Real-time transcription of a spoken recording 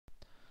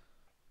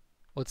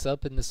What's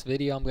up? In this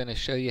video I'm going to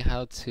show you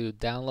how to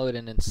download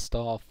and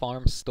install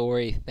Farm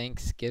Story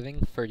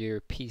Thanksgiving for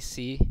your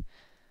PC.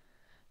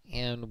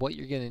 And what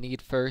you're going to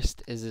need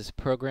first is this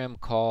program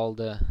called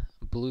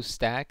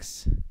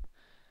BlueStacks,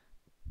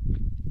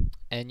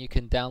 and you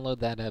can download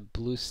that at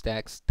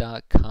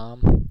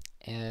BlueStacks.com,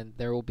 and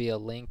there will be a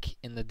link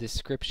in the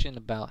description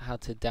about how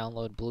to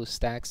download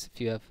BlueStacks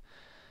if you have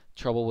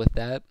trouble with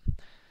that.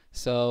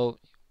 So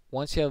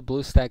once you have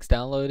BlueStacks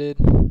downloaded,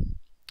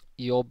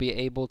 you'll be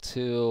able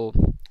to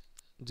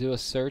do a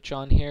search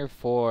on here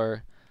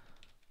for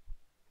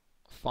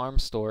Farm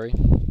Story,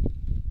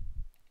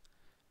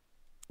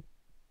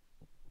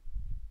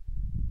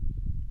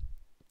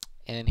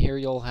 and here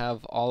you'll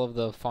have all of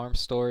the Farm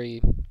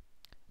Story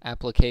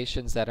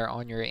applications that are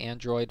on your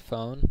Android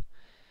phone,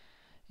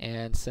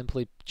 and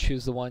simply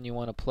choose the one you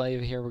want to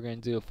play. Here we're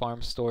going to do a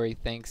Farm Story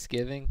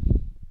Thanksgiving,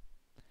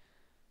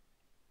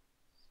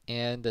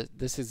 and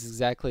this is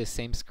exactly the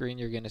same screen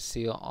you're going to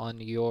see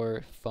on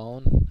your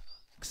phone,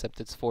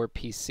 except it's for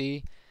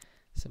PC.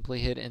 Simply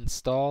hit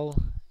install,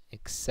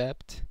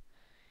 accept,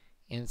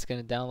 and it's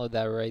going to download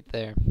that right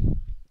there.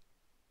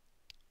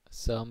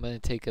 So I'm going to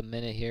take a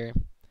minute here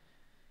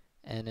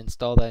and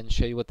install that and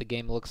show you what the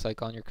game looks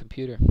like on your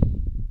computer.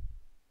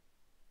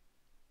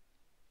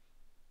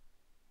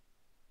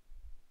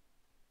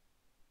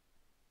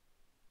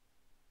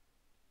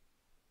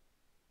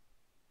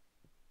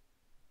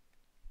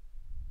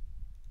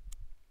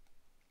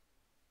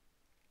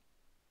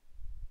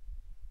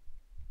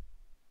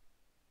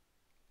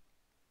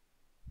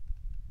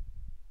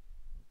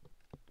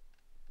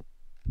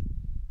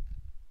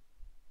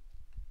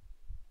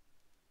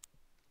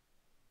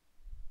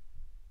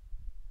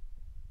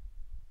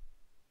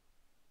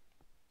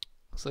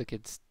 Looks like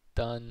it's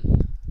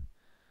done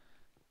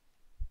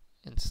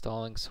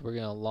installing, so we're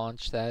going to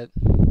launch that.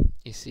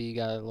 You see you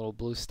got a little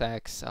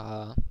BlueStacks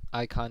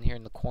icon here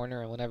in the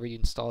corner, and whenever you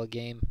install a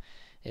game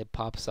it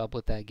pops up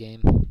with that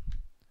game.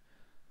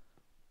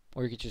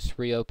 Or you could just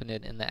reopen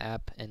it in the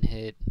app and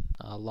hit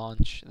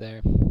launch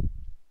there.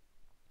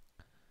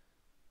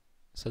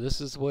 So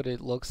this is what it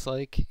looks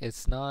like.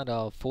 It's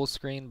not full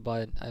screen,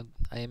 but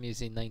I am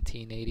using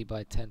 1980 by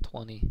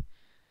 1020.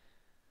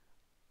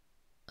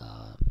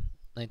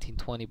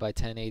 1920 by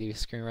 1080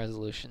 screen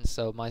resolution,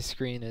 so my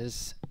screen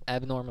is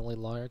abnormally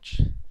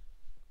large.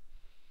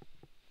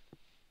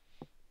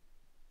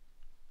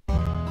 So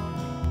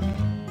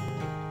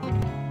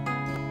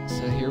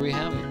here we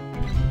have it.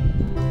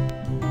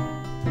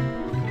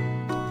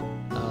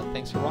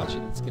 Thanks for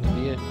watching. That's going to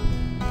be it.